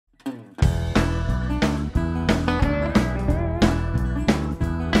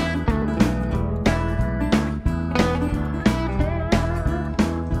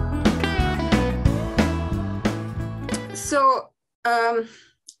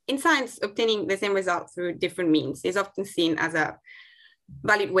in science, obtaining the same result through different means is often seen as a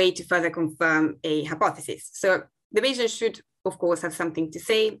valid way to further confirm a hypothesis. So the Bayesian should, of course, have something to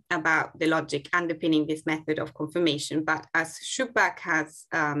say about the logic underpinning this method of confirmation. But as Schupbach has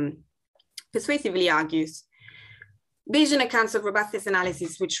persuasively argues, Bayesian accounts of robustness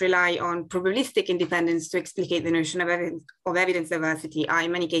analysis, which rely on probabilistic independence to explicate the notion of evidence diversity, are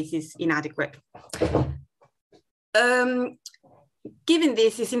in many cases inadequate. Given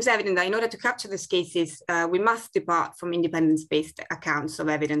this, it seems evident that in order to capture those cases, we must depart from independence-based accounts of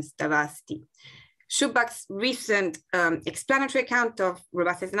evidence diversity. Schupbach's recent explanatory account of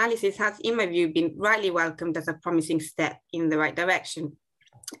robustness analysis has, in my view, been rightly welcomed as a promising step in the right direction.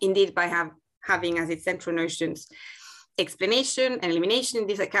 Indeed, by having as its central notions explanation and elimination,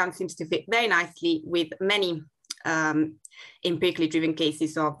 this account seems to fit very nicely with many empirically driven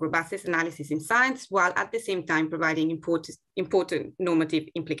cases of robustness analysis in science, while at the same time providing important normative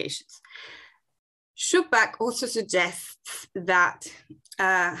implications. Schupbach also suggests that,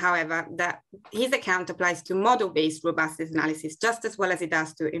 however, that his account applies to model-based robustness analysis just as well as it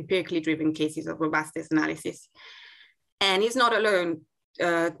does to empirically driven cases of robustness analysis. And he's not alone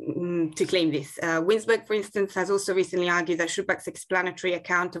to claim this. Winsberg, for instance, has also recently argued that Schupbach's explanatory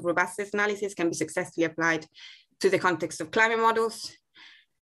account of robustness analysis can be successfully applied to the context of climate models.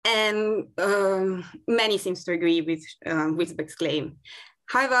 And many seem to agree with Winsberg's claim.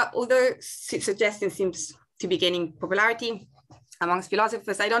 However, although its suggestion seems to be gaining popularity amongst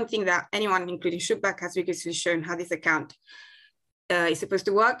philosophers, I don't think that anyone, including Schupbach, has rigorously shown how this account is supposed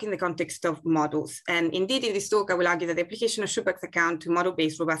to work in the context of models. And indeed, in this talk, I will argue that the application of Schupbach's account to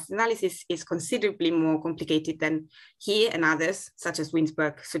model-based robust analysis is considerably more complicated than he and others, such as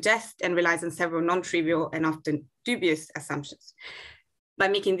Winsberg, suggest, and relies on several non-trivial and often dubious assumptions. By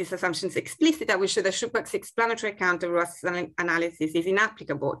making these assumptions explicit, I will show that Schupbach's explanatory account of robustness analysis is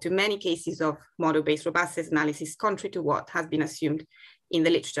inapplicable to many cases of model-based robustness analysis, contrary to what has been assumed in the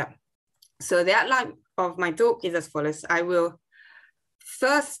literature. So the outline of my talk is as follows. I will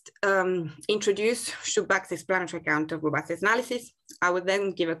first introduce Schupbach's explanatory account of robustness analysis. I will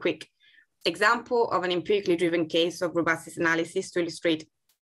then give a quick example of an empirically driven case of robustness analysis to illustrate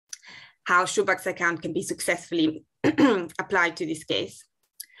how Schupbach's account can be successfully applied to this case.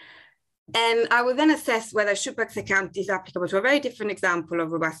 And I will then assess whether Schupbach's account is applicable to a very different example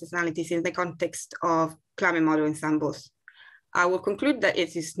of robustness analysis in the context of climate model ensembles. I will conclude that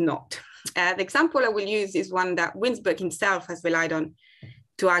it is not. The example I will use is one that Winsberg himself has relied on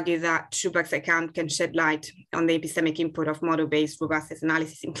to argue that Schupbach's account can shed light on the epistemic input of model-based robustness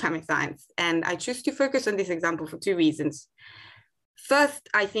analysis in climate science. And I choose to focus on this example for two reasons. First,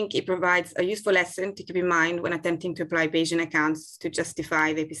 I think it provides a useful lesson to keep in mind when attempting to apply Bayesian accounts to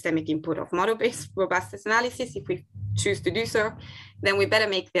justify the epistemic input of model-based robustness analysis. If we choose to do so, then we better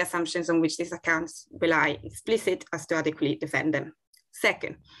make the assumptions on which these accounts rely explicit as to adequately defend them.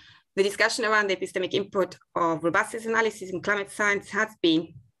 Second, the discussion around the epistemic input of robustness analysis in climate science has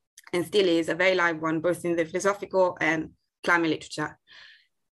been, and still is, a very live one, both in the philosophical and climate literature.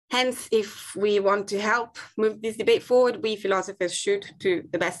 Hence, if we want to help move this debate forward, we philosophers should, to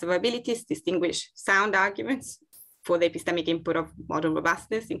the best of our abilities, distinguish sound arguments for the epistemic input of model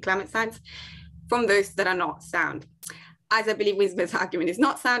robustness in climate science from those that are not sound. As I believe Winsberg's argument is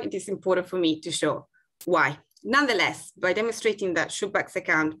not sound, it is important for me to show why. Nonetheless, by demonstrating that Schupbach's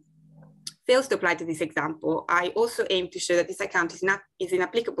account fails to apply to this example, I also aim to show that this account is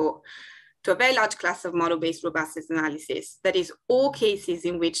inapplicable to a very large class of model-based robustness analysis. That is, all cases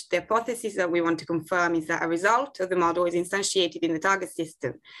in which the hypothesis that we want to confirm is that a result of the model is instantiated in the target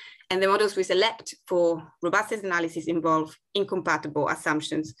system, and the models we select for robustness analysis involve incompatible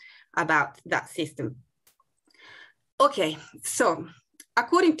assumptions about that system. Okay, so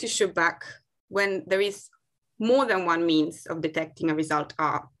according to Schupbach, when there is more than one means of detecting a result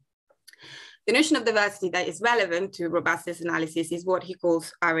R, the notion of diversity that is relevant to robustness analysis is what he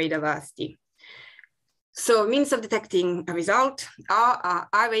calls array diversity. So means of detecting a result are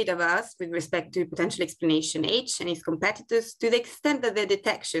array diverse with respect to potential explanation H and its competitors to the extent that their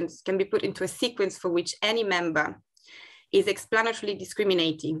detections can be put into a sequence for which any member is explanatorily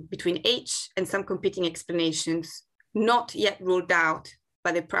discriminating between H and some competing explanations not yet ruled out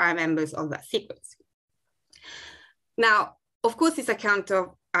by the prior members of that sequence. Now, of course, this account of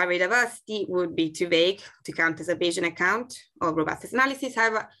array diversity would be too vague to count as a Bayesian account of robustness analysis.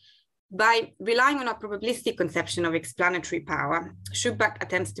 However, by relying on a probabilistic conception of explanatory power, Schupbach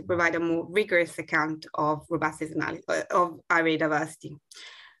attempts to provide a more rigorous account of robustness analysis, of array diversity.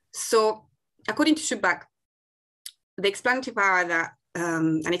 So, according to Schupbach, the explanatory power that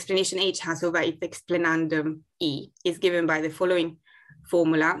an explanation H has over its explanandum E is given by the following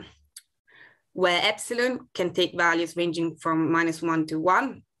formula where epsilon can take values ranging from -1 to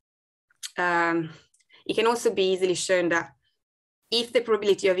 1. It can also be easily shown that if the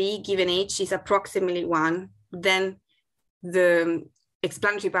probability of E given H is approximately 1, then the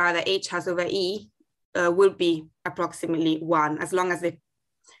explanatory power that H has over E will be approximately 1, as long as the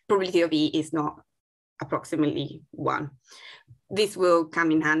probability of E is not approximately 1. This will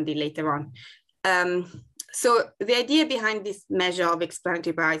come in handy later on. So the idea behind this measure of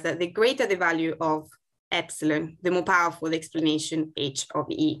explanatory power is that the greater the value of epsilon, the more powerful the explanation H of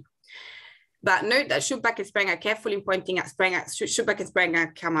E. But note that Schupbach and Sprenger, carefully pointing at Sprenger, Schupbach and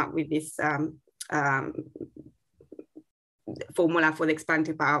Sprenger come up with this formula for the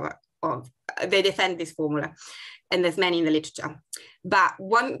explanatory power of, they defend this formula, and there's many in the literature. But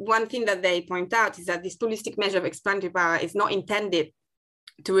one thing that they point out is that this probabilistic measure of explanatory power is not intended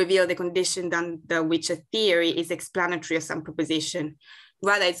to reveal the condition under which a theory is explanatory of some proposition.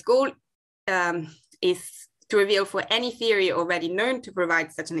 Rather, its goal is to reveal for any theory already known to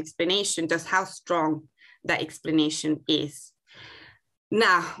provide such an explanation just how strong that explanation is.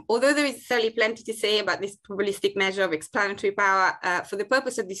 Now, although there is certainly plenty to say about this probabilistic measure of explanatory power, for the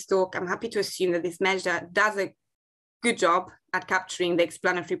purpose of this talk, I'm happy to assume that this measure does a good job at capturing the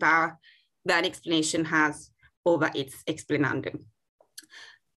explanatory power that an explanation has over its explanandum.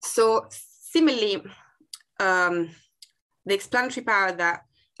 So similarly, the explanatory power that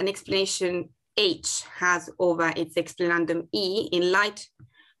an explanation H has over its explanandum E in light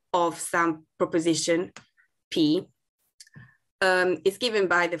of some proposition P is given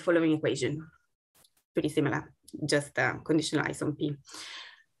by the following equation. Pretty similar, just conditionalized on P.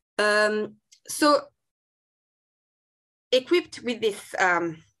 So equipped with this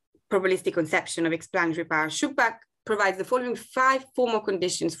probabilistic conception of explanatory power, Schupbach provides the following 5 formal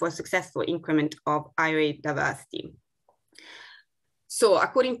conditions for a successful increment of IRA diversity. So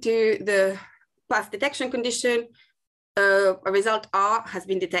according to the past detection condition, a result R has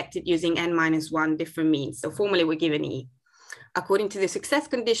been detected using n-1 different means. So formally we're given E. According to the success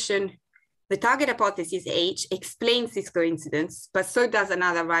condition, the target hypothesis H explains this coincidence, but so does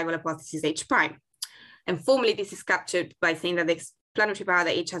another rival hypothesis H prime. And formally this is captured by saying that the explanatory power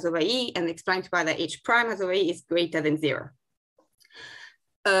that H has over E and the explanatory power that H prime has over E is greater than 0.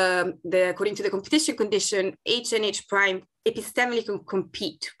 According to the competition condition, H and H prime epistemically can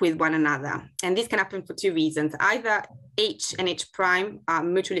compete with one another. And this can happen for 2 reasons. Either H and H prime are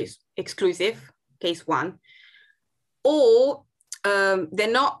mutually exclusive, case 1, or they're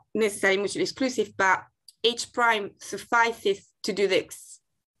not necessarily mutually exclusive, but H prime suffices to do the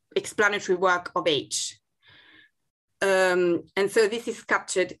explanatory work of H. And so this is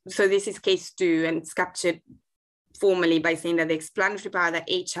captured, so this is case 2, and it's captured formally by saying that the explanatory power that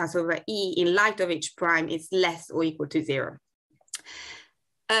H has over E in light of H prime is less or equal to 0.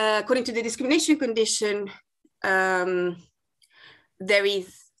 According to the discrimination condition, there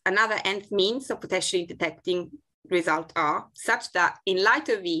is another nth means of potentially detecting result R, such that in light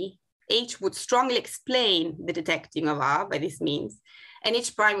of E, H would strongly explain the detecting of R by this means, and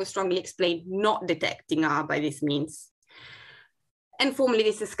H prime would strongly explain not detecting R by this means. And formally,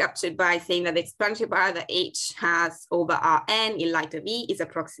 this is captured by saying that the explanatory power that H has over Rn in light of E is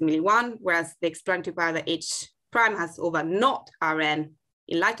approximately 1, whereas the explanatory power that H prime has over not Rn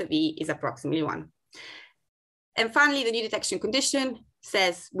in light of E is approximately 1. And finally, the new detection condition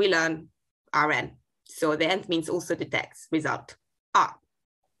says we learn Rn. So the nth means also detects result R.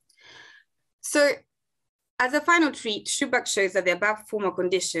 So as a final treat, Schupbach shows that the above formal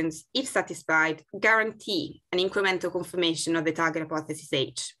conditions, if satisfied, guarantee an incremental confirmation of the target hypothesis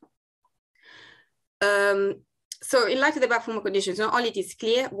H. So in light of the above formal conditions, not only it is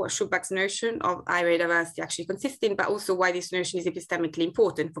clear what Schupbach's notion of IRA diversity actually consists in, but also why this notion is epistemically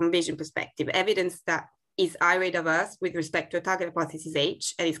important from a Bayesian perspective. Evidence that is IRA diverse with respect to a target hypothesis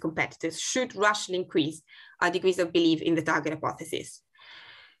H and its competitors should rationally increase our degrees of belief in the target hypothesis.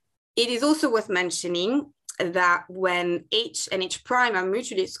 It is also worth mentioning that when H and H prime are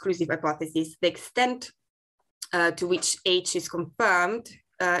mutually exclusive hypotheses, the extent to which H is confirmed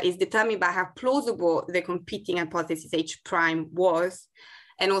is determined by how plausible the competing hypothesis H prime was,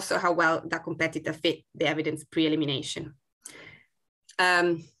 and also how well that competitor fit the evidence pre-elimination.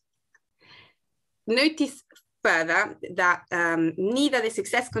 Notice further that neither the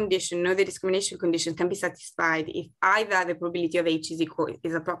success condition nor the discrimination condition can be satisfied if either the probability of H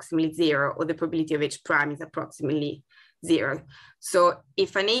is approximately 0 or the probability of H prime is approximately 0. So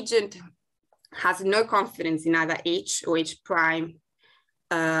if an agent has no confidence in either H or H prime,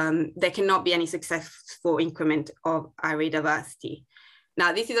 there cannot be any successful increment of IRA diversity.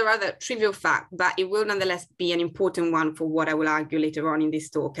 Now, this is a rather trivial fact, but it will nonetheless be an important one for what I will argue later on in this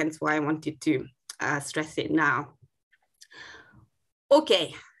talk, hence why I wanted to stress it now.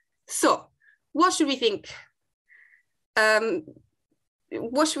 Okay, so what should we think?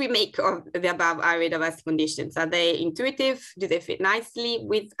 What should we make of the above area diversity conditions? Are they intuitive? Do they fit nicely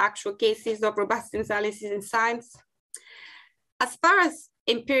with actual cases of robustness analysis in science? As far as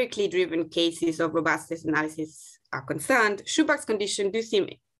empirically driven cases of robustness analysis are concerned, Schupbach's conditions do seem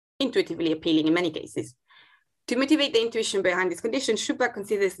intuitively appealing in many cases. To motivate the intuition behind this condition, Schupbach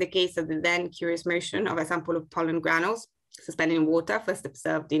considers the case of the then curious motion of a sample of pollen granules suspended in water, first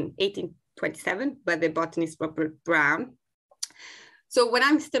observed in 1827 by the botanist Robert Brown. So when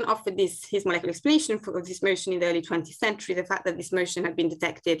Einstein offered his molecular explanation for this motion in the early 20th century, the fact that this motion had been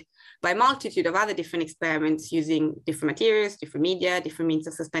detected by a multitude of other different experiments using different materials, different media, different means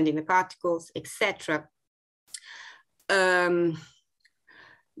of suspending the particles, etc.,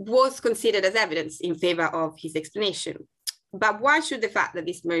 was considered as evidence in favor of his explanation. But why should the fact that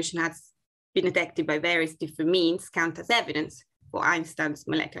this motion has been detected by various different means count as evidence for Einstein's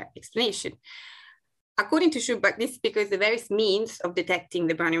molecular explanation? According to Schupbach, this is because the various means of detecting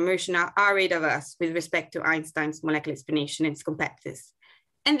the Brownian motion are array diverse with respect to Einstein's molecular explanation and its competitors.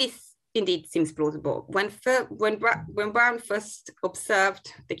 And this indeed seems plausible. When Brown first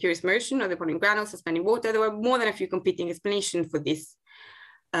observed the curious motion of the pollen granules suspending water, there were more than a few competing explanations for this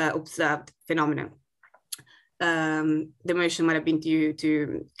observed phenomenon. The motion might have been due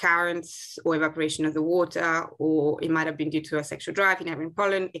to currents or evaporation of the water, or it might have been due to a sexual drive in having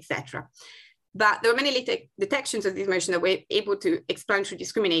pollen, etc. But there were many later detections of this motion that were able to explanatory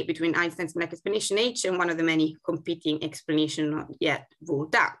discriminate between Einstein's molecular explanation H and one of the many competing explanations not yet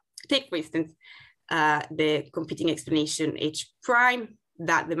ruled out. Take, for instance, the competing explanation H prime,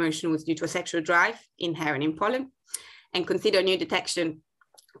 that the motion was due to a sexual drive inherent in pollen, and consider a new detection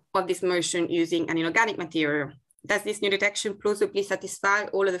of this motion using an inorganic material. Does this new detection plausibly satisfy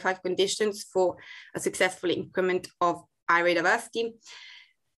all of the 5 conditions for a successful increment of array diversity?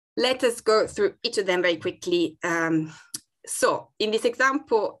 Let us go through each of them very quickly. So in this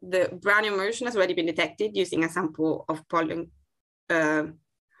example, the Brownian motion has already been detected using a sample of pollen,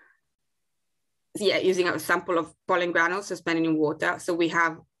 using a sample of pollen granules suspended in water. So we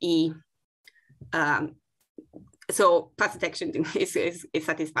have E, so past detection is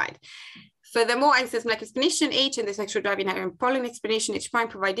satisfied. Furthermore, Einstein's molecular explanation H and the sexual drive inherent pollen explanation H prime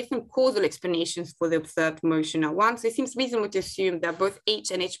provide different causal explanations for the observed motion at once. So it seems reasonable to assume that both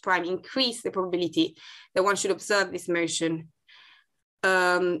H and H prime increase the probability that one should observe this motion.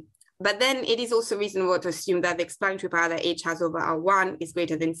 But then it is also reasonable to assume that the explanatory power that H has over R1 is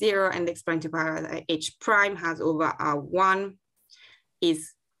greater than 0, and the explanatory power that H prime has over R1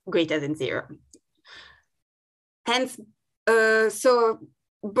 is greater than 0. Hence, so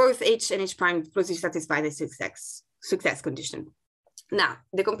both H and H prime plausibly satisfy the success condition. Now,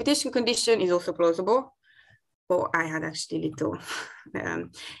 the competition condition is also plausible. Oh, I had actually little.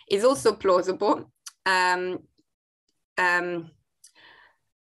 Is also plausible.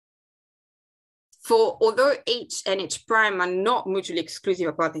 For although H and H prime are not mutually exclusive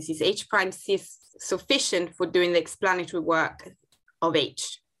hypotheses, H prime is sufficient for doing the explanatory work of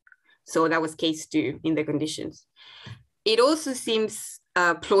H. So that was case 2 in the conditions. It also seems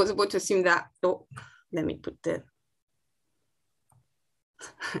plausible to assume that, oh, let me put the,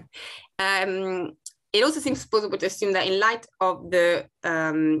 it also seems plausible to assume that in light of the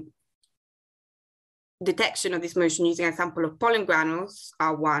detection of this motion using a sample of pollen granules,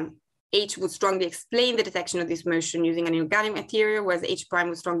 R1, H would strongly explain the detection of this motion using an inorganic material, whereas H prime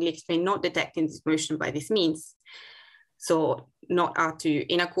would strongly explain not detecting this motion by this means. So not R2,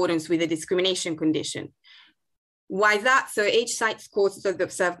 in accordance with the discrimination condition. Why is that? So H cites causes of the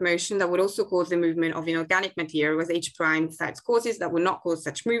observed motion that would also cause the movement of inorganic material, whereas H prime cites causes that would not cause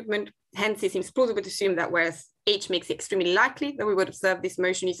such movement. Hence, it seems plausible to assume that whereas H makes it extremely likely that we would observe this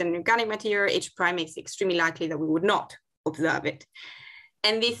motion using an organic material, H prime makes it extremely likely that we would not observe it.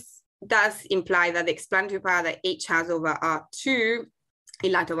 And this does imply that the explanatory power that H has over R2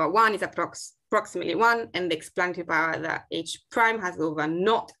 in light of R1 is approximately 1, and the explanatory power that H prime has over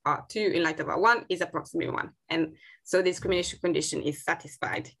not R2 in light of R1 is approximately 1. And so the discrimination condition is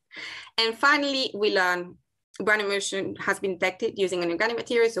satisfied. And finally, we learn Brownian motion has been detected using an organic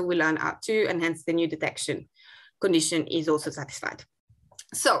material, so we learn R2, and hence the new detection condition is also satisfied.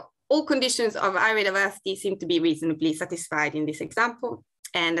 So all conditions of array diversity seem to be reasonably satisfied in this example.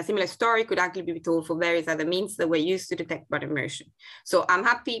 And a similar story could actually be told for various other means that were used to detect Brownian motion. So I'm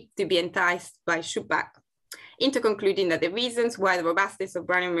happy to be enticed by Schupbach into concluding that the reasons why the robustness of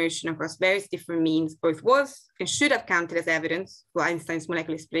Brownian motion across various different means both was and should have counted as evidence for Einstein's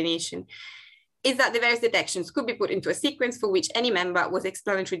molecular explanation is that the various detections could be put into a sequence for which any member was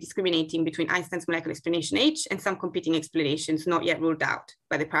explanatory discriminating between Einstein's molecular explanation H and some competing explanations not yet ruled out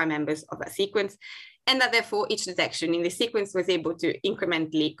by the prior members of that sequence, and that therefore each detection in the sequence was able to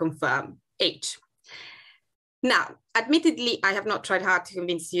incrementally confirm H. Now, admittedly, I have not tried hard to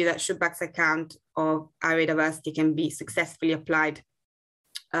convince you that Schupbach's account of array diversity can be successfully applied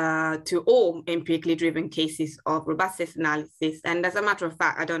to all empirically driven cases of robustness analysis. And as a matter of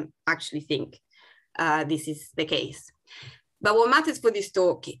fact, I don't actually think this is the case. But what matters for this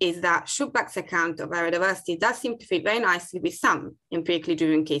talk is that Schupbach's account of array diversity does seem to fit very nicely with some empirically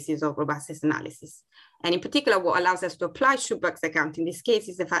driven cases of robustness analysis. And in particular, what allows us to apply Schupbach's account in this case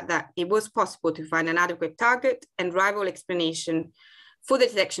is the fact that it was possible to find an adequate target and rival explanation for the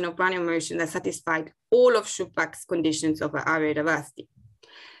detection of Brownian motion that satisfied all of Schupbach's conditions of array diversity.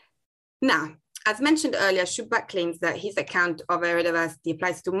 Now, as mentioned earlier, Schupbach claims that his account of array diversity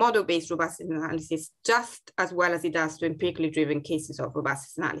applies to model-based robustness analysis just as well as it does to empirically driven cases of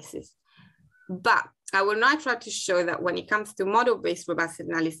robustness analysis. But I will now try to show that when it comes to model-based robustness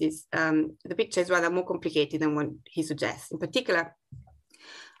analysis, the picture is rather more complicated than what he suggests. In particular,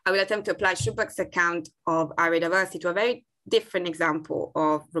 I will attempt to apply Schupbach's account of array diversity to a very different example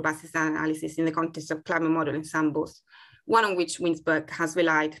of robustness analysis in the context of climate model ensembles, one on which Winsberg has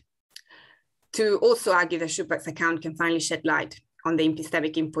relied to also argue that Schupbach's account can finally shed light on the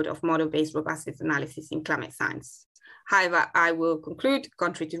epistemic input of model-based robustness analysis in climate science. However, I will conclude,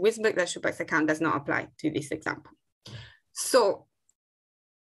 contrary to Winsberg, that Schupbach's account does not apply to this example. So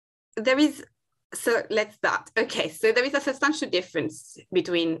let's start. Okay, so there is a substantial difference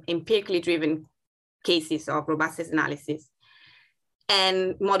between empirically driven cases of robustness analysis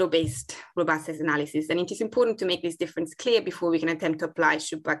and model-based robustness analysis. And it is important to make this difference clear before we can attempt to apply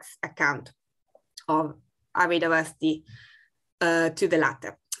Schupbach's account of array diversity to the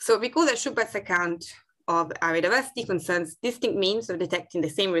latter. So recall that Schupbach's account of array diversity concerns distinct means of detecting the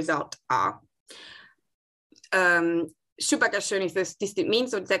same result R. Schupbach has shown if those distinct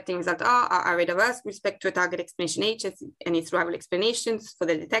means of detecting result R are array diverse with respect to a target explanation H and its rival explanations for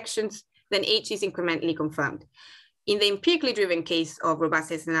the detections, then H is incrementally confirmed. In the empirically driven case of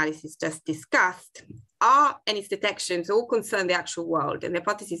robustness analysis just discussed, R and its detections all concern the actual world, and the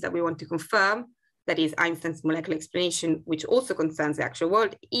hypothesis that we want to confirm, that is Einstein's molecular explanation, which also concerns the actual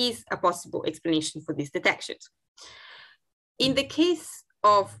world, is a possible explanation for these detections. In the case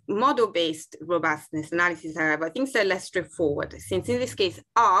of model-based robustness analysis, however, things are less straightforward, since in this case,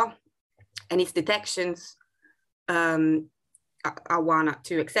 R and its detections, R1,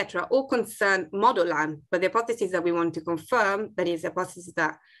 R2, etc., all concern model land, but the hypothesis that we want to confirm, that is the hypothesis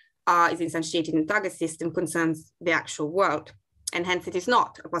that R is instantiated in the target system, concerns the actual world. And hence it is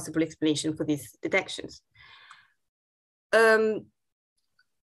not a possible explanation for these detections. Hence,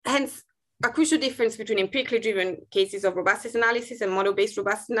 a crucial difference between empirically driven cases of robustness analysis and model-based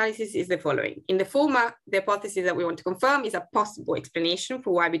robustness analysis is the following. In the former, the hypothesis that we want to confirm is a possible explanation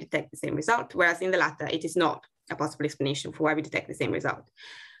for why we detect the same result, whereas in the latter, it is not a possible explanation for why we detect the same result.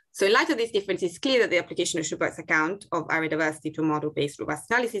 So in light of this difference, it's clear that the application of Schupbach's account of array diversity to model-based robustness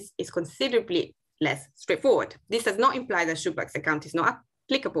analysis is considerably less straightforward. This does not imply that Schupbach's account is not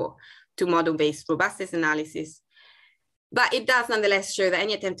applicable to model-based robustness analysis, but it does nonetheless show that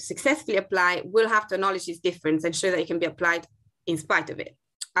any attempt to successfully apply will have to acknowledge this difference and show that it can be applied in spite of it.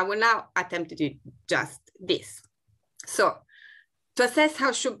 I will now attempt to do just this. So to assess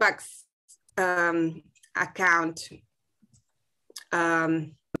how Schupbach's account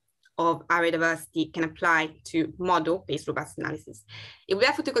of array diversity can apply to model-based robustness analysis, it will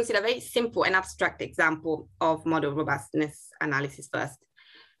therefore to consider a very simple and abstract example of model robustness analysis first.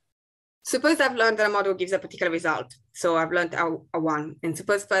 Suppose I've learned that a model gives a particular result. So I've learned A1, and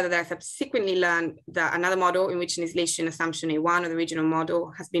suppose further that I subsequently learned that another model in which initialization assumption A1 of the original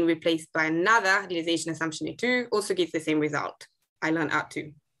model has been replaced by another initialization assumption A2 also gives the same result. I learned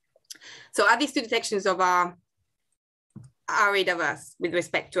R2. So are these two detections of our array diverse with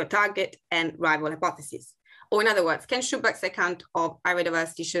respect to a target and rival hypothesis? Or in other words, can Schupbach's account of array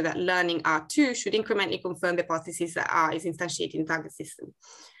diversity show that learning R2 should incrementally confirm the hypothesis that R is instantiated in the target system?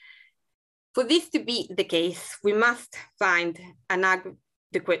 For this to be the case, we must find an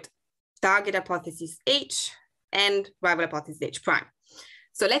adequate target hypothesis H and rival hypothesis H prime.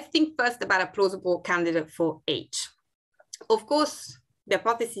 So let's think first about a plausible candidate for H. Of course, the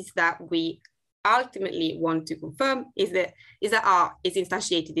hypothesis that we ultimately want to confirm is that R is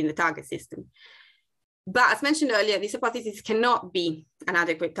instantiated in the target system. But as mentioned earlier, this hypothesis cannot be an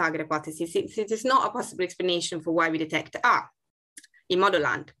adequate target hypothesis since it is not a possible explanation for why we detect R in model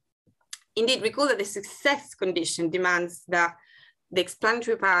land. Indeed, recall that the success condition demands that the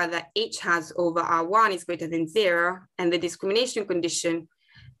explanatory power that H has over R1 is greater than 0, and the discrimination condition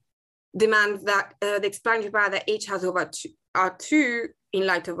demands that the explanatory power that H has over R2 in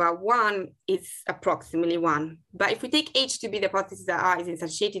light of R1 is approximately 1. But if we take H to be the hypothesis that R is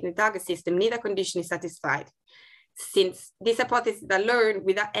instantiated in the target system, neither condition is satisfied, since this hypothesis alone,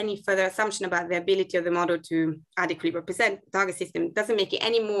 without any further assumption about the ability of the model to adequately represent the target system, doesn't make it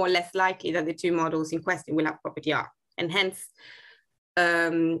any more or less likely that the two models in question will have property R. And hence,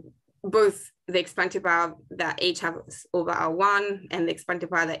 both the explanatory power that H has over R1 and the explanatory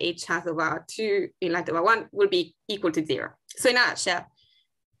power that H has over R2 in light of R1 will be equal to 0. So in a nutshell,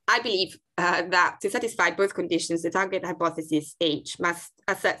 I believe that to satisfy both conditions, the target hypothesis H must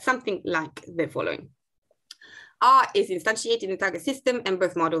assert something like the following. R is instantiated in the target system and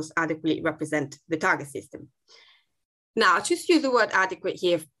both models adequately represent the target system. Now, I choose to use the word adequate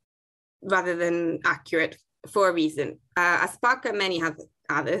here rather than accurate for a reason. As Parker and many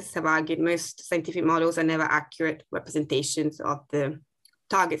others have argued, most scientific models are never accurate representations of the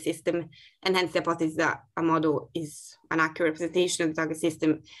target system, and hence the hypothesis that a model is an accurate representation of the target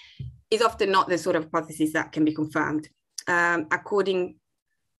system is often not the sort of hypothesis that can be confirmed. According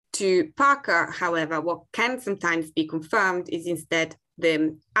to Parker, however, what can sometimes be confirmed is instead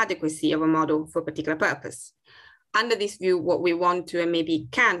the adequacy of a model for a particular purpose. Under this view, what we want to and maybe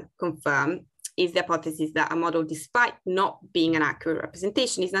can confirm is the hypothesis that a model, despite not being an accurate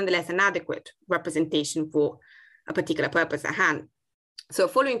representation, is nonetheless an adequate representation for a particular purpose at hand. So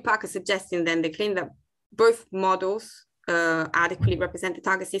following Parker's suggestion, then, the claim that both models adequately represent the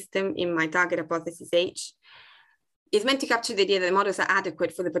target system in my target hypothesis H is meant to capture the idea that the models are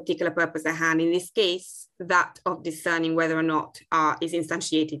adequate for the particular purpose at hand, in this case, that of discerning whether or not R is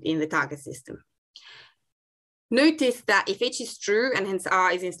instantiated in the target system. Notice that if H is true and hence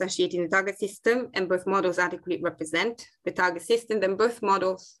R is instantiated in the target system and both models adequately represent the target system, then both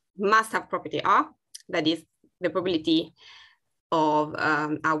models must have property R, that is the probability of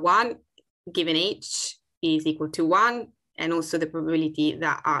R1 given H is equal to 1, and also the probability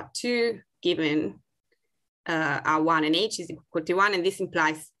that R2 given R1 and H is equal to 1, and this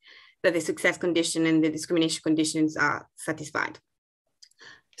implies that the success condition and the discrimination conditions are satisfied.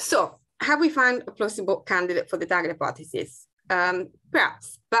 So, have we found a plausible candidate for the target hypothesis?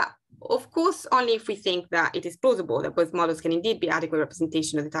 Perhaps, but of course, only if we think that it is plausible that both models can indeed be adequate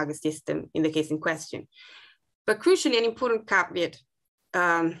representation of the target system in the case in question. But crucially, an important caveat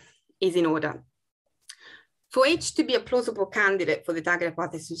is in order. For H to be a plausible candidate for the target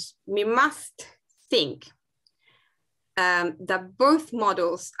hypothesis, we must think that both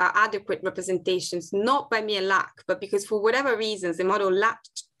models are adequate representations, not by mere luck, but because for whatever reasons, the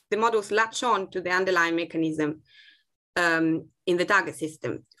models latch on to the underlying mechanism in the target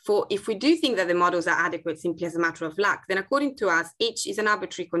system. For if we do think that the models are adequate simply as a matter of luck, then according to us, H is an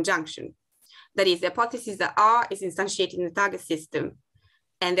arbitrary conjunction. That is, the hypothesis that R is instantiated in the target system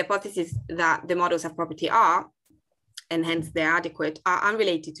and the hypothesis that the models have property R, and hence they're adequate, are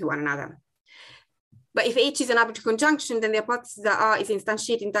unrelated to one another. But if H is an arbitrary conjunction, then the hypothesis that R is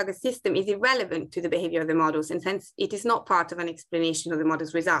instantiated in the target system is irrelevant to the behavior of the models, and hence it is not part of an explanation of the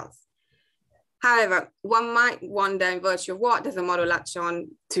model's results. However, one might wonder in virtue of what does a model latch on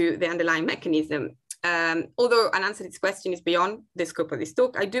to the underlying mechanism. Although an answer to this question is beyond the scope of this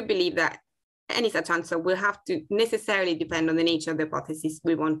talk, I do believe that any such answer will have to necessarily depend on the nature of the hypothesis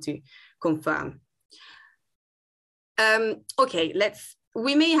we want to confirm. Okay,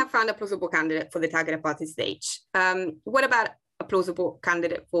 we may have found a plausible candidate for the target hypothesis H. What about a plausible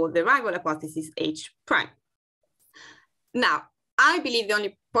candidate for the rival hypothesis H prime? Now, I believe the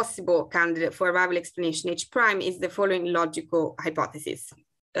only possible candidate for a rival explanation H prime is the following logical hypothesis.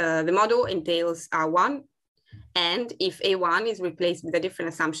 The model entails R1, and if A1 is replaced with a different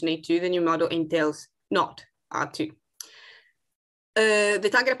assumption A2, the new model entails not R2. The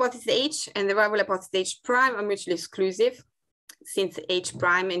target hypothesis H and the rival hypothesis H prime are mutually exclusive, since H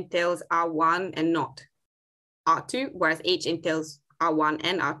prime entails R1 and not R2, whereas H entails R1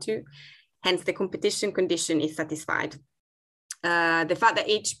 and R2. Hence, the competition condition is satisfied. The fact that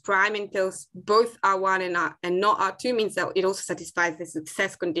H prime entails both R1 and not R2 means that it also satisfies the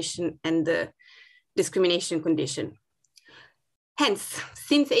success condition and the discrimination condition. Hence,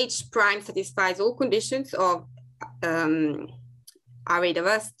 since H prime satisfies all conditions of array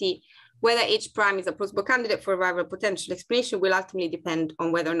diversity, whether H prime is a plausible candidate for a rival potential explanation will ultimately depend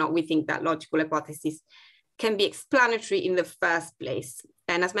on whether or not we think that logical hypothesis can be explanatory in the first place.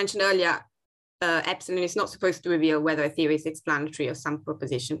 And as mentioned earlier, epsilon is not supposed to reveal whether a theory is explanatory or some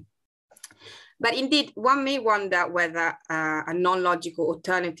proposition. But indeed, one may wonder whether a non-logical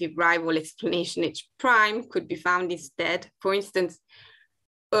alternative rival explanation H prime could be found instead. For instance,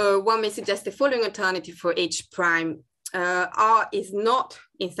 one may suggest the following alternative for H prime. R is not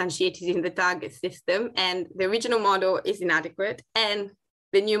instantiated in the target system, and the original model is inadequate, and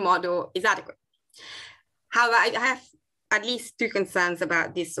the new model is adequate. However, I have at least two concerns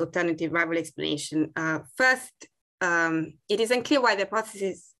about this alternative rival explanation. First, it is unclear why the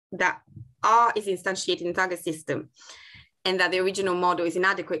hypothesis that R is instantiated in the target system and that the original model is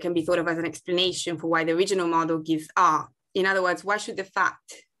inadequate can be thought of as an explanation for why the original model gives R. In other words, why should the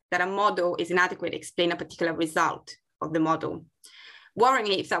fact that a model is inadequate explain a particular result of the model?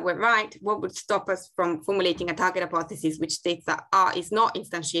 Worryingly, if that were right, what would stop us from formulating a target hypothesis which states that R is not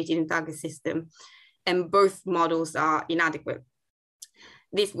instantiated in the target system and both models are inadequate?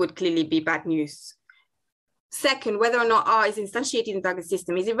 This would clearly be bad news. Second, whether or not R is instantiated in the target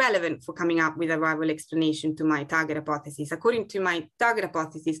system is irrelevant for coming up with a rival explanation to my target hypothesis. According to my target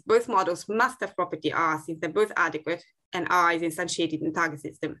hypothesis, both models must have property R since they're both adequate and R is instantiated in the target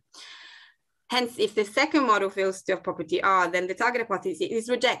system. Hence, if the second model fails to have property R, then the target hypothesis is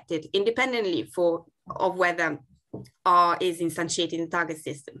rejected independently of whether R is instantiated in the target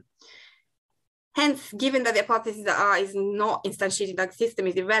system. Hence, given that the hypothesis that R is not instantiated in the target system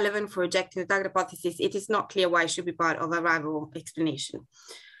is irrelevant for rejecting the target hypothesis, it is not clear why it should be part of a rival explanation.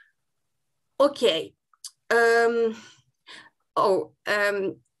 Okay. So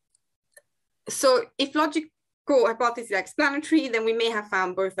if logical hypotheses are explanatory, then we may have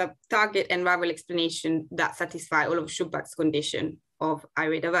found both a target and rival explanation that satisfy all of Schupbach's condition of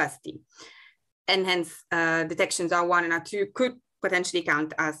array diversity. And hence, detections R1 and R2 could potentially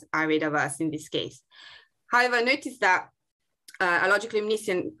count as array diverse in this case. However, notice that a logically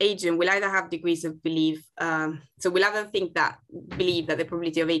omniscient agent will either have degrees of belief, so we'll either believe that the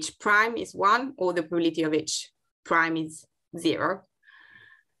probability of H prime is 1 or the probability of H prime is 0,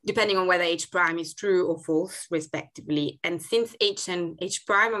 depending on whether H prime is true or false, respectively. And since H and H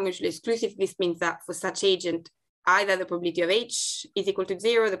prime are mutually exclusive, this means that for such agent, either the probability of H is equal to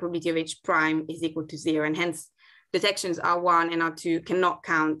 0, the probability of H prime is equal to 0, and hence detections R1 and R2 cannot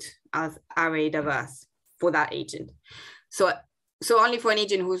count as array diverse for that agent. So only for an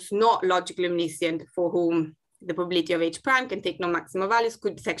agent who's not logically omniscient, for whom the probability of H prime can take non-maximal values,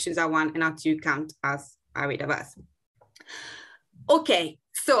 could detections R1 and R2 count as array diverse. Okay,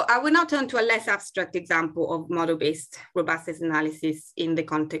 so I will now turn to a less abstract example of model-based robustness analysis in the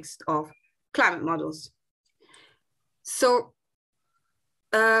context of climate models. So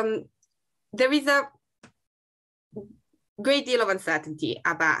there is a great deal of uncertainty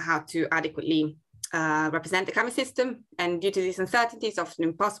about how to adequately represent the climate system. And due to this uncertainty, it's often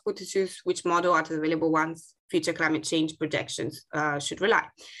impossible to choose which model out of the available ones future climate change projections should rely.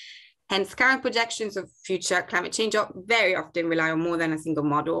 Hence, current projections of future climate change very often rely on more than a single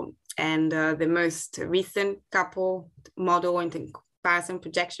model. And the most recent couple model in comparison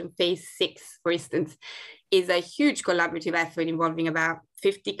projection phase 6, for instance, is a huge collaborative effort involving about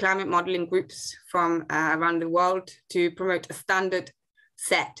 50 climate modeling groups from around the world to promote a standard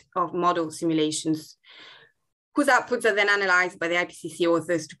set of model simulations whose outputs are then analyzed by the IPCC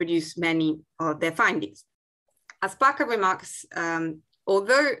authors to produce many of their findings. As Parker remarks,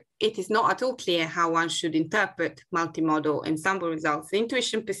 although it is not at all clear how one should interpret multi-model ensemble results, the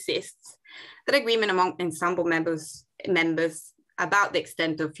intuition persists that agreement among ensemble members about the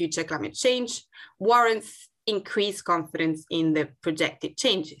extent of future climate change warrants increased confidence in the projected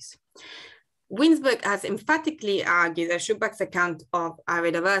changes. Winsberg has emphatically argued that Schupbach's account of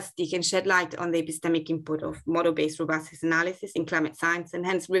array diversity can shed light on the epistemic input of model-based robustness analysis in climate science, and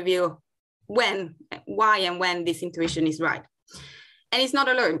hence reveal why and when this intuition is right. And it's not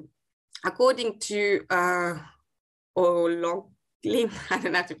alone. According to Ologlim, I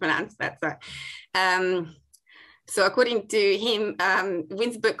don't know how to pronounce that, sorry. So according to him,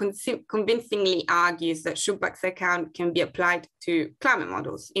 Winsberg convincingly argues that Schupbach's account can be applied to climate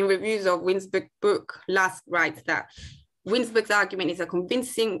models. In reviews of Winsberg's book, Lusk writes that Winsberg's argument is a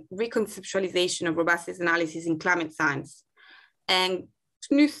convincing reconceptualization of robustness analysis in climate science. And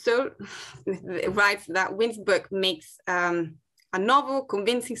Knussel writes that Winsberg makes a novel,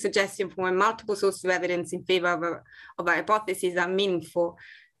 convincing suggestion for when multiple sources of evidence in favor of a hypothesis are meaningful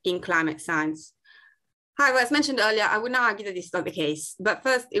in climate science. However, as mentioned earlier, I would now argue that this is not the case. But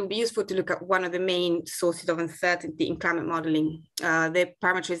first, it would be useful to look at one of the main sources of uncertainty in climate modeling, the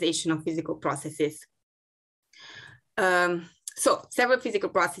parameterization of physical processes. So several physical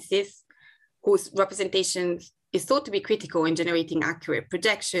processes whose representations is thought to be critical in generating accurate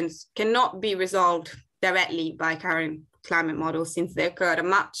projections cannot be resolved directly by current climate models, since they occur at a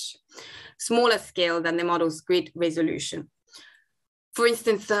much smaller scale than the model's grid resolution. For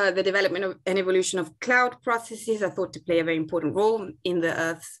instance, the development and evolution of cloud processes are thought to play a very important role in the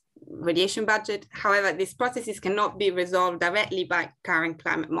Earth's radiation budget. However, these processes cannot be resolved directly by current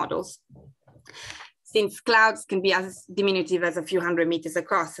climate models, since clouds can be as diminutive as a few hundred meters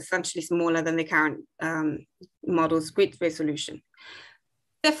across, essentially smaller than the current model's grid resolution.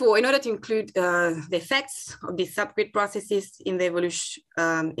 Therefore, in order to include the effects of these subgrid processes in the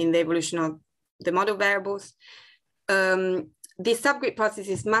evolution of the model variables, these subgrid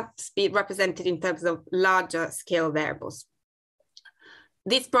processes must be represented in terms of larger scale variables.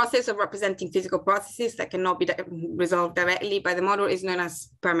 This process of representing physical processes that cannot be resolved directly by the model is known as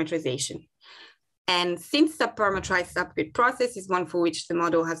parametrization. And since the parametrized subgrid process is one for which the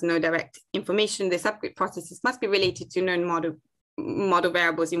model has no direct information, the subgrid processes must be related to known model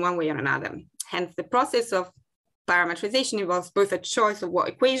variables in one way or another. Hence, the process of parametrization involves both a choice of what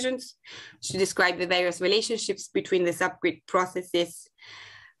equations to describe the various relationships between the subgrid processes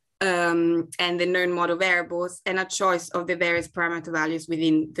and the known model variables, and a choice of the various parameter values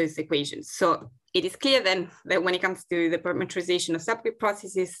within those equations. So it is clear then that when it comes to the parametrization of subgrid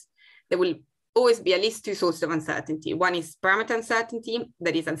processes, there will always be at least two sources of uncertainty. One is parameter uncertainty,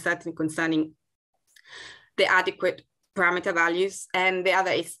 that is uncertainty concerning the adequate parameter values, and the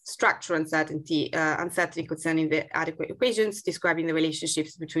other is structural uncertainty, uncertainty concerning the adequate equations describing the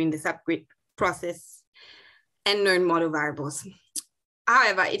relationships between the subgrid process and known model variables.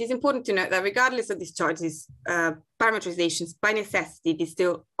 However, it is important to note that regardless of these choices, parameterizations by necessity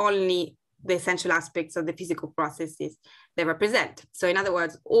distill only the essential aspects of the physical processes they represent. So in other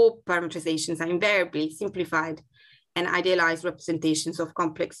words, all parameterizations are invariably simplified and idealized representations of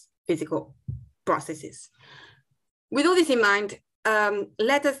complex physical processes. With all this in mind,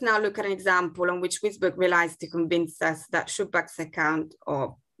 let us now look at an example on which Winsberg relies to convince us that Schupbach's account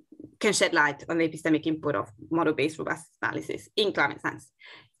can shed light on the epistemic input of model-based robust analysis in climate science.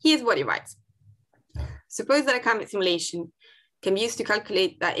 Here's what he writes. Suppose that a climate simulation can be used to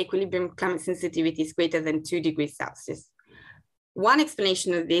calculate that equilibrium climate sensitivity is greater than 2 degrees Celsius. One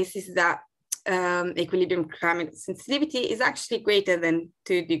explanation of this is that equilibrium climate sensitivity is actually greater than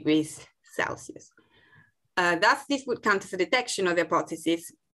 2 degrees Celsius. Thus, this would counter the detection of the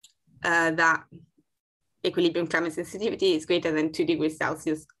hypothesis that equilibrium climate sensitivity is greater than 2 degrees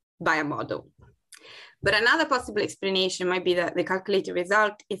Celsius by a model. But another possible explanation might be that the calculated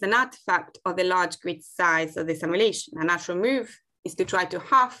result is an artifact of the large grid size of the simulation. A natural move is to try to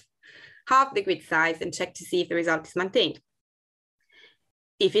halve the grid size and check to see if the result is maintained.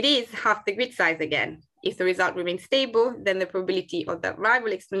 If it is, half the grid size again. If the result remains stable, then the probability of that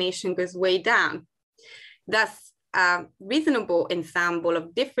rival explanation goes way down. Thus, a reasonable ensemble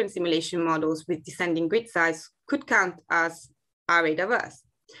of different simulation models with descending grid size could count as array diverse.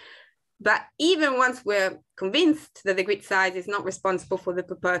 But even once we're convinced that the grid size is not responsible for the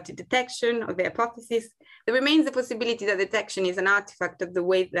purported detection of the hypothesis, there remains the possibility that detection is an artifact of the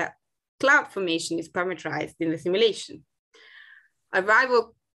way that cloud formation is parameterized in the simulation. A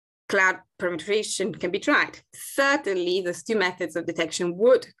rival cloud parameterization can be tried. Certainly, those two methods of detection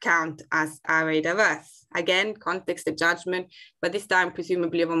would count as array diverse. Again, context of judgment, but this time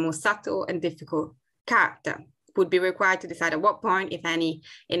presumably of a more subtle and difficult character, would be required to decide at what point, if any,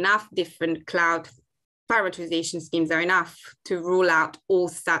 enough different cloud parameterization schemes are enough to rule out all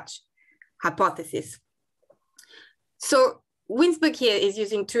such hypotheses. So Winsberg here is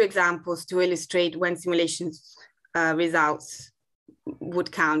using two examples to illustrate when simulations results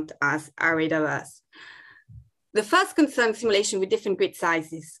would count as array diverse. The first concerns simulation with different grid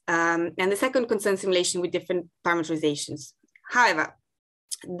sizes, and the second concerns simulation with different parameterizations. However,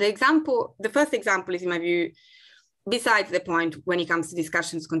 the first example is, in my view, besides the point when it comes to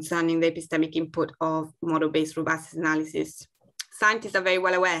discussions concerning the epistemic input of model-based robustness analysis. Scientists are very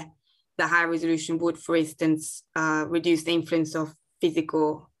well aware that higher resolution would, for instance, reduce the influence of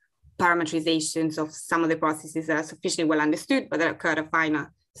physical parameterizations of some of the processes that are sufficiently well understood, but that occur at a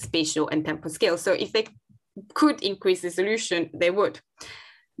finer spatial and temporal scale. So if they could increase resolution, they would.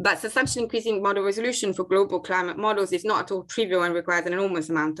 But substantially increasing model resolution for global climate models is not at all trivial and requires an enormous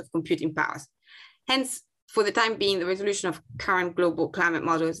amount of computing powers. Hence, for the time being, the resolution of current global climate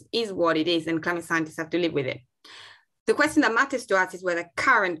models is what it is, and climate scientists have to live with it. The question that matters to us is whether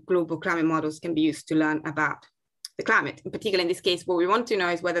current global climate models can be used to learn about the climate. In particular, in this case, what we want to know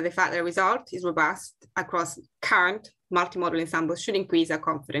is whether the fact that the result is robust across current multimodal ensembles should increase our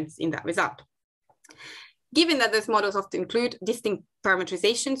confidence in that result. Given that those models often include distinct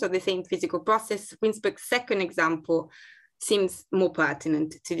parameterizations of the same physical process, Winsberg's second example seems more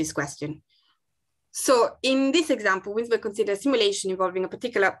pertinent to this question. So in this example, Winsberg considers a simulation involving a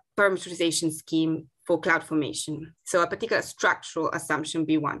particular parameterization scheme for cloud formation. So a particular structural assumption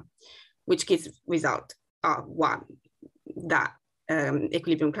B1, which gives result R1, that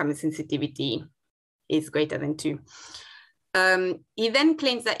equilibrium climate sensitivity is greater than 2. He then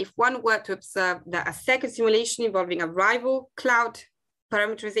claims that if one were to observe that a second simulation involving a rival cloud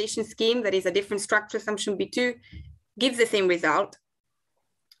parameterization scheme, that is a different structure assumption B2, gives the same result,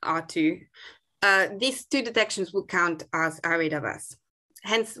 R2, these two detections will count as array diverse.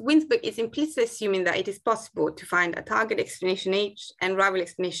 Hence, Winsberg is implicitly assuming that it is possible to find a target explanation H and rival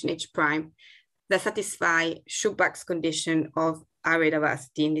explanation H prime that satisfy Schupbach's condition of array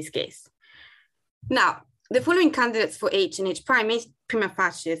diversity in this case. Now, the following candidates for H and H prime may prima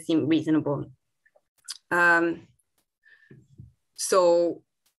facie seem reasonable. So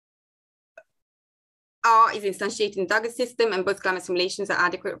R is instantiated in the target system, and both climate simulations are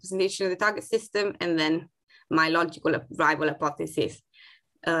adequate representation of the target system. And then my logical rival hypothesis,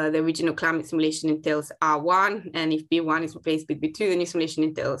 the original climate simulation entails R1, and if B1 is replaced with B2, the new simulation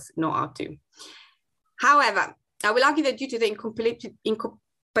entails no R2. However, I will argue that due to the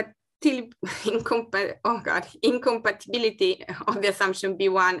incompatibility of the assumption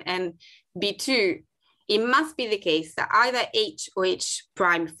B1 and B2, it must be the case that either H or H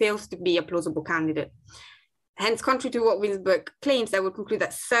prime fails to be a plausible candidate. Hence, contrary to what Winsberg claims, I would conclude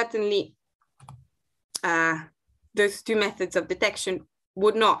that certainly those two methods of detection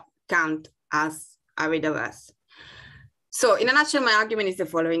would not count as array diverse. So in a nutshell, my argument is the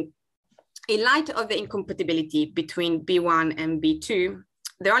following. In light of the incompatibility between B1 and B2,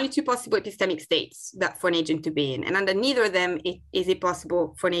 there are only two possible epistemic states that for an agent to be in, and under neither of them is it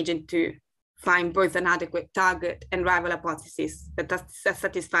possible for an agent to find both an adequate target and rival hypothesis that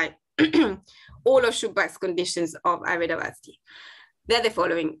satisfy all of Schupbach's conditions of array diversity. They're the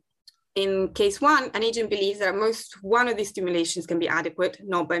following. In case one, an agent believes that at most one of these stimulations can be adequate,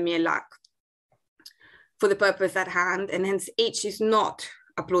 not by mere luck, for the purpose at hand, and hence H is not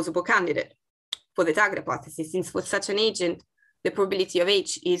a plausible candidate for the target hypothesis, since for such an agent, the probability of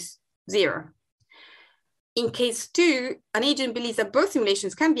H is 0. In case two, an agent believes that both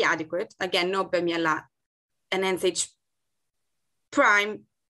simulations can be adequate, again, not by mere luck, and hence H prime,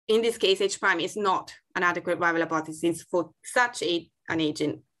 in this case, H prime is not an adequate rival hypothesis, since for such an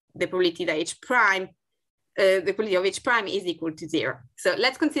agent, the probability that H prime, the probability of H prime is equal to 0. So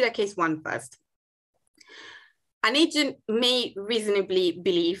let's consider case one first. An agent may reasonably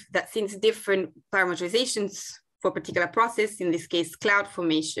believe that since different parameterizations for a particular process, in this case, cloud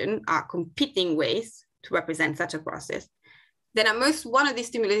formation, are competing ways to represent such a process, then at most one of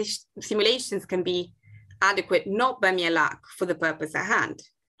these simulations can be adequate not by mere luck for the purpose at hand.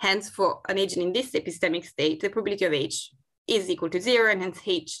 Hence, for an agent in this epistemic state, the probability of H is equal to 0, and hence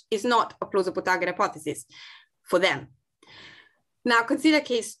H is not a plausible target hypothesis for them. Now consider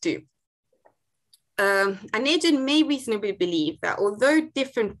case two. An agent may reasonably believe that although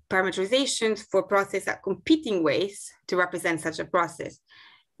different parameterizations for a process are competing ways to represent such a process,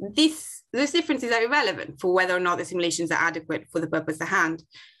 those differences are irrelevant for whether or not the simulations are adequate for the purpose at hand.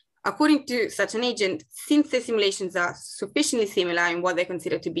 According to such an agent, since the simulations are sufficiently similar in what they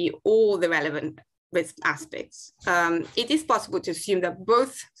consider to be all the relevant risk aspects, it is possible to assume that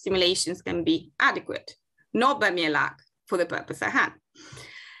both simulations can be adequate, not by mere luck, for the purpose at hand.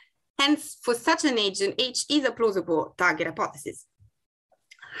 Hence, for such an agent, H is a plausible target hypothesis.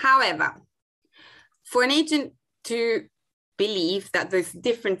 However, for an agent to believe that those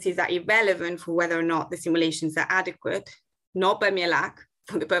differences are irrelevant for whether or not the simulations are adequate, not by mere luck,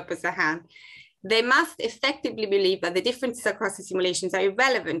 for the purpose at hand, they must effectively believe that the differences across the simulations are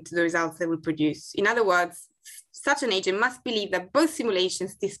irrelevant to the results they will produce. In other words, such an agent must believe that both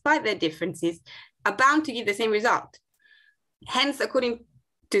simulations, despite their differences, are bound to give the same result. Hence, according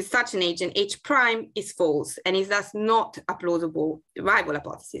to such an agent, H prime is false and is thus not a plausible rival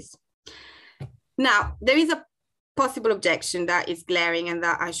hypothesis. Now, there is a possible objection that is glaring and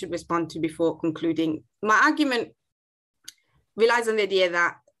that I should respond to before concluding. My argument relies on the idea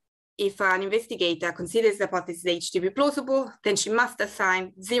that if an investigator considers the hypothesis H to be plausible, then she must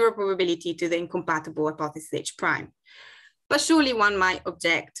assign 0 probability to the incompatible hypothesis H prime. But surely one might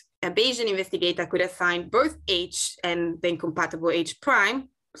object. A Bayesian investigator could assign both H and the incompatible H prime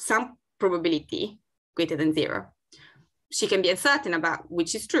some probability greater than 0. She can be uncertain about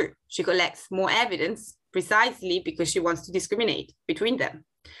which is true. She collects more evidence precisely because she wants to discriminate between them.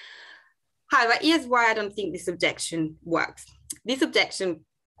 However, here's why I don't think this objection works. This objection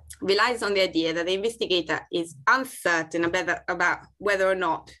relies on the idea that the investigator is uncertain about whether or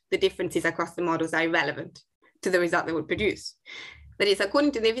not the differences across the models are irrelevant to the result they will produce. That is,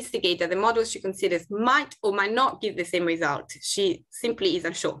 according to the investigator, the models she considers might or might not give the same result. She simply is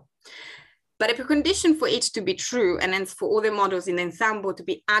unsure. But a precondition for H to be true, and hence for all the models in the ensemble to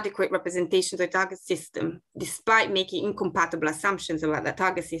be adequate representations of the target system, despite making incompatible assumptions about the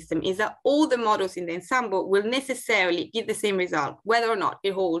target system, is that all the models in the ensemble will necessarily give the same result, whether or not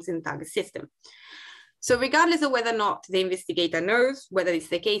it holds in the target system. So regardless of whether or not the investigator knows whether it's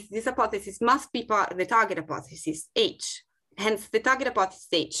the case, this hypothesis must be part of the target hypothesis, H. Hence, the target hypothesis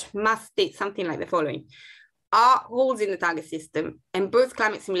H must state something like the following. R holds in the target system, and both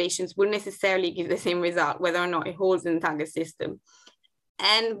climate simulations will necessarily give the same result, whether or not it holds in the target system.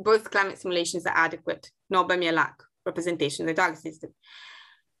 And both climate simulations are adequate, not by mere lack representation of the target system.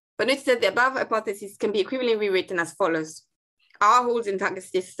 But notice that the above hypothesis can be equivalently rewritten as follows. R holds in the target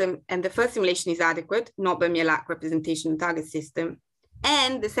system, and the first simulation is adequate, not by mere lack representation of the target system.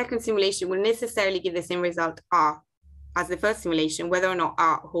 And the second simulation will necessarily give the same result, R, as the first simulation, whether or not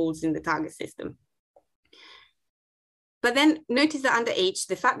R holds in the target system. But then notice that under H,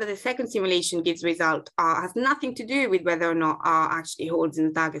 the fact that the second simulation gives result R has nothing to do with whether or not R actually holds in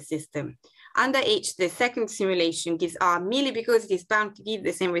the target system. Under H, the second simulation gives R merely because it is bound to give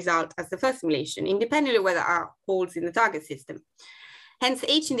the same result as the first simulation, independently of whether R holds in the target system. Hence,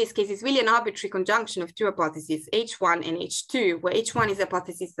 H in this case is really an arbitrary conjunction of two hypotheses, H1 and H2, where H1 is a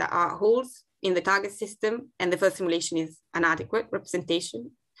hypothesis that R holds in the target system, and the first simulation is an adequate representation.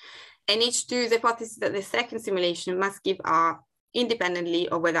 And H2 is the hypothesis that the second simulation must give R independently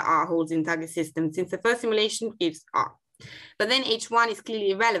of whether R holds in the target system, since the first simulation gives R. But then H1 is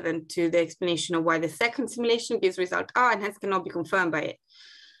clearly irrelevant to the explanation of why the second simulation gives result R and hence cannot be confirmed by it.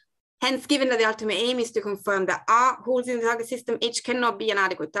 Hence, given that the ultimate aim is to confirm that R holds in the target system, H cannot be an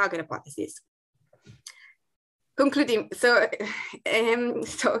adequate target hypothesis. Concluding, so in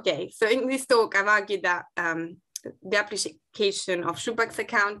this talk, I've argued that the application of Schupbach's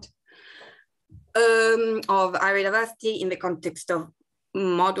account of array diversity in the context of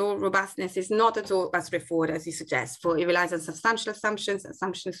model robustness is not at all as straightforward as you suggest, for it relies on substantial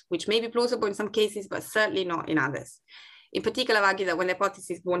assumptions which may be plausible in some cases, but certainly not in others. In particular, I've argued that when the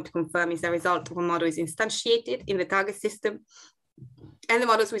hypothesis we want to confirm is the result of a model is instantiated in the target system, and the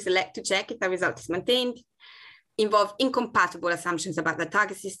models we select to check if the result is maintained involve incompatible assumptions about the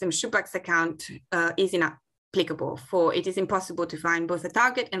target system, Schupbach's account is inapplicable, for it is impossible to find both a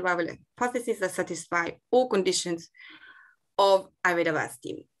target and rival hypothesis that satisfy all conditions of array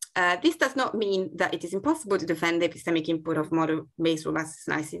diversity. This does not mean that it is impossible to defend the epistemic input of model-based robustness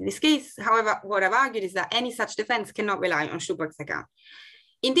analysis. In this case, however, what I've argued is that any such defense cannot rely on Schupbach's account.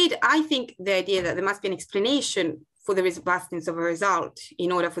 Indeed, I think the idea that there must be an explanation for the robustness of a result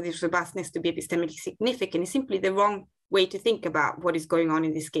in order for this robustness to be epistemically significant is simply the wrong way to think about what is going on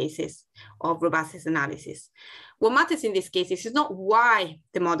in these cases of robustness analysis. What matters in these cases is not why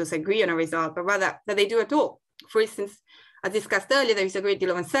the models agree on a result, but rather that they do at all. For instance, as discussed earlier, there is a great deal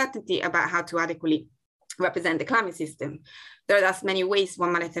of uncertainty about how to adequately represent the climate system. There are thus many ways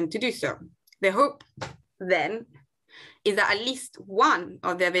one might attempt to do so. The hope then is that at least one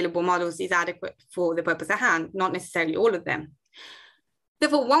of the available models is adequate for the purpose at hand, not necessarily all of them.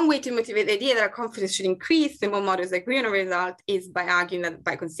 Therefore, one way to motivate the idea that our confidence should increase the more models agree on a result is by arguing that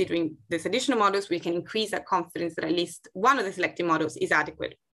by considering these additional models, we can increase our confidence that at least one of the selected models is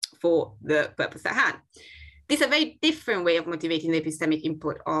adequate for the purpose at hand. This is a very different way of motivating the epistemic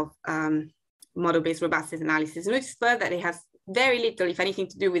input of model-based robustness analysis. Notice further that it has very little, if anything,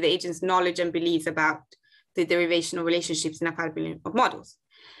 to do with the agent's knowledge and beliefs about the derivation of relationships and applicability of models.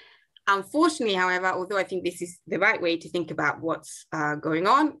 Unfortunately, however, although I think this is the right way to think about what's going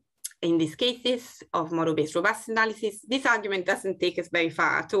on in these cases of model-based robustness analysis, this argument doesn't take us very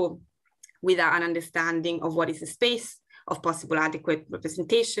far at all without an understanding of what is the space of possible adequate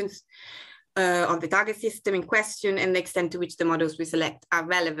representations of the target system in question and the extent to which the models we select are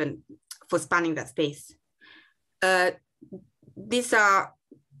relevant for spanning that space. These are,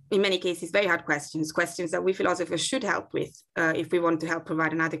 in many cases, very hard questions that we philosophers should help with if we want to help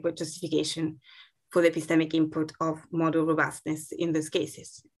provide an adequate justification for the epistemic input of model robustness in those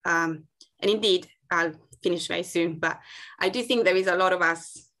cases. And indeed, I'll finish very soon, but I do think there is a lot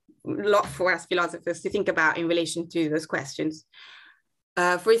for us philosophers to think about in relation to those questions.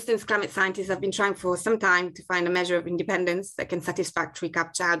 For instance, climate scientists have been trying for some time to find a measure of independence that can satisfactorily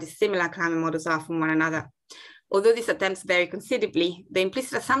capture how dissimilar climate models are from one another. Although these attempts vary considerably, the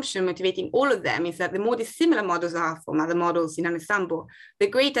implicit assumption motivating all of them is that the more dissimilar models are from other models in an ensemble, the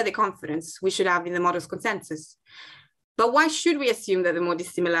greater the confidence we should have in the model's consensus. But why should we assume that the more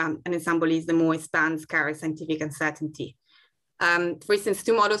dissimilar an ensemble is, the more it spans carries scientific uncertainty? For instance,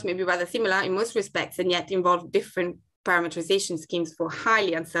 two models may be rather similar in most respects and yet involve different parameterization schemes for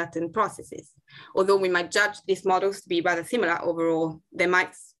highly uncertain processes. Although we might judge these models to be rather similar overall, they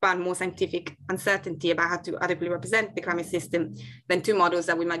might span more scientific uncertainty about how to adequately represent the climate system than two models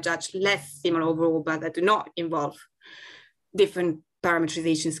that we might judge less similar overall, but that do not involve different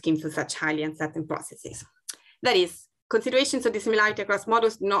parameterization schemes for such highly uncertain processes. That is, considerations of dissimilarity across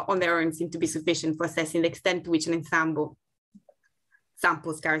models do not on their own seem to be sufficient for assessing the extent to which an ensemble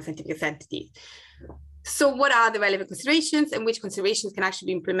samples carry scientific uncertainty. So what are the relevant considerations and which considerations can actually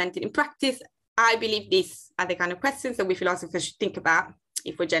be implemented in practice? I believe these are the kind of questions that we philosophers should think about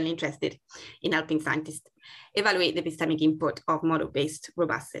if we're generally interested in helping scientists evaluate the epistemic input of model-based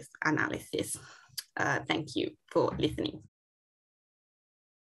robustness analysis. Thank you for listening.